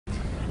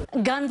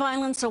Gun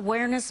Violence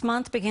Awareness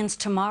Month begins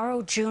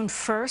tomorrow, June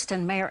 1st,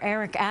 and Mayor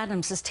Eric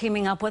Adams is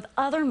teaming up with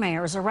other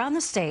mayors around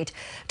the state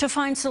to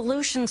find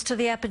solutions to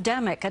the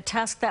epidemic, a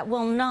task that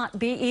will not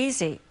be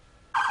easy.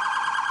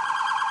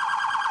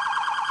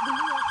 The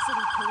New York City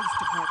Police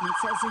Department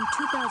says in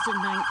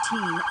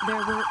 2019 there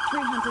were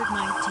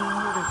 319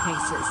 murder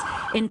cases.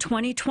 In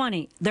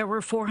 2020 there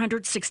were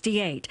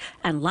 468,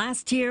 and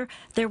last year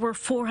there were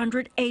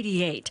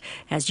 488.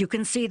 As you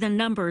can see, the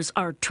numbers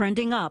are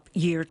trending up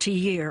year to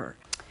year.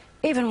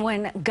 Even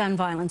when gun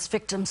violence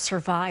victims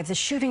survive, the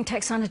shooting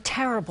takes on a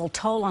terrible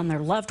toll on their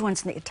loved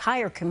ones and the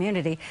entire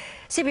community.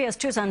 CBS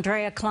 2's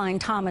Aundrea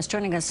Cline-Thomas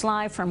joining us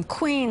live from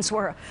Queens,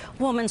 where a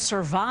woman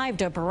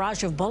survived a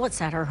barrage of bullets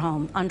at her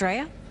home.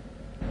 Aundrea?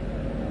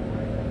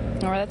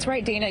 All right, that's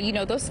right, Dana. You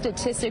know, those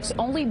statistics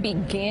only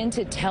begin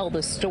to tell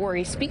the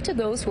story. Speak to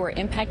those who are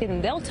impacted,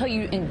 and they'll tell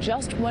you in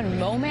just one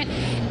moment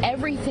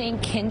everything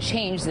can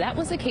change. That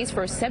was the case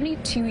for a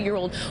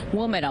 72-year-old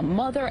woman, a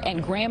mother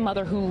and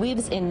grandmother who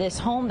lives in this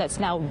home that's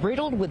now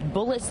riddled with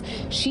bullets.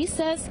 She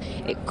says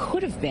it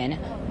could have been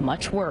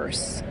much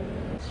worse.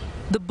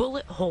 The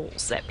bullet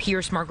holes that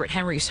pierce Margaret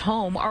Henry's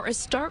home are a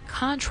stark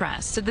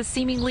contrast to the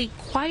seemingly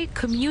quiet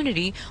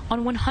community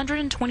on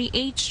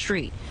 128th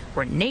Street,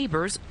 where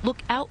neighbors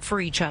look out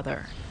for each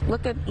other.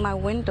 Look at my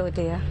window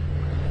there.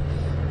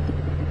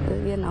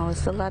 You know,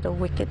 it's a lot of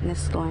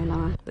wickedness going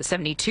on. The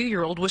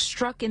 72-year-old was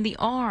struck in the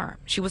arm.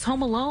 She was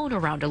home alone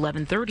around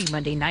 11:30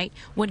 Monday night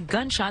when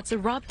gunshots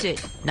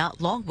erupted, not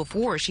long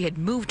before she had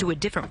moved to a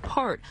different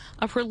part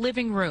of her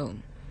living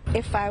room.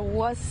 If I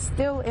was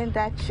still in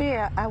that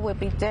chair, I would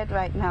be dead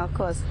right now,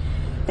 because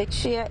the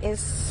chair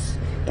is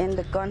in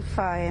the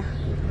gunfire,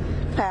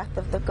 path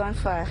of the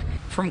gunfire.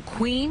 From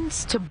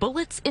Queens to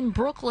bullets in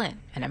Brooklyn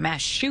and a mass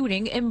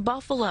shooting in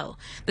Buffalo,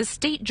 the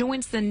state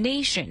joins the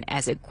nation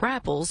as it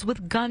grapples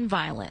with gun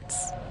violence.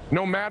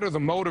 No matter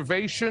the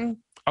motivation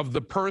of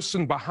the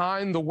person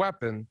behind the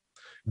weapon,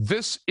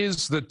 this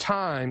is the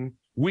time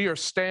we are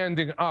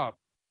standing up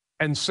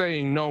and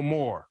saying no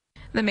more.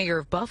 The mayor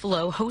of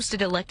Buffalo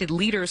hosted elected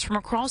leaders from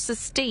across the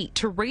state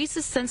to raise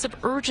a sense of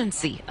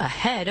urgency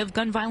ahead of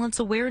Gun Violence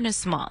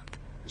Awareness Month.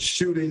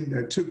 Shooting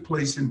that took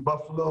place in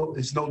Buffalo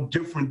is no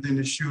different than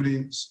the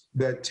shootings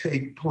that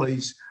take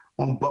place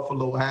on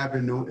Buffalo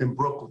Avenue in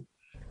Brooklyn.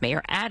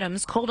 Mayor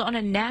Adams called on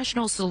a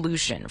national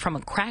solution, from a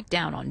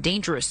crackdown on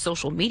dangerous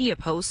social media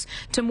posts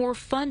to more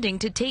funding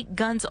to take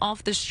guns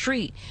off the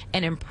street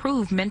and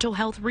improve mental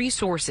health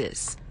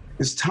resources.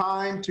 It's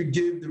time to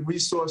give the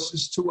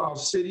resources to our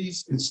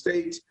cities and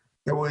states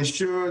that will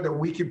ensure that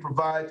we can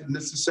provide the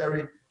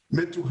necessary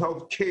mental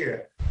health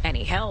care.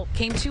 Any help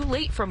came too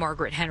late for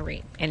Margaret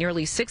Henry and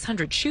nearly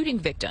 600 shooting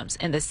victims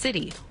in the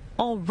city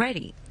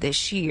already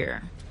this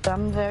year.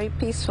 I'm very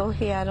peaceful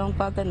here. I don't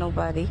bother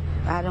nobody.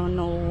 I don't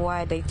know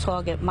why they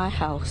target my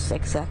house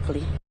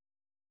exactly.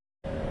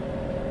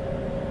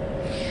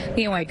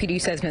 The NYPD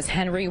says Ms.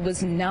 Henry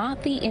was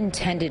not the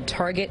intended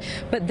target,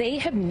 but they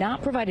have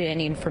not provided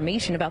any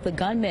information about the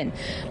gunman.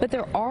 But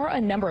there are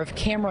a number of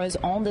cameras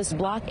on this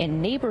block,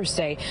 and neighbors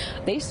say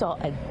they saw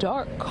a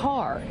dark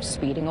car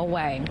speeding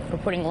away.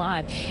 Reporting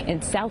live in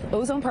South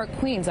Ozone Park,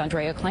 Queens,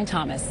 Aundrea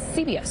Cline-Thomas,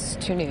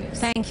 CBS 2 News.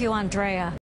 Thank you, Aundrea.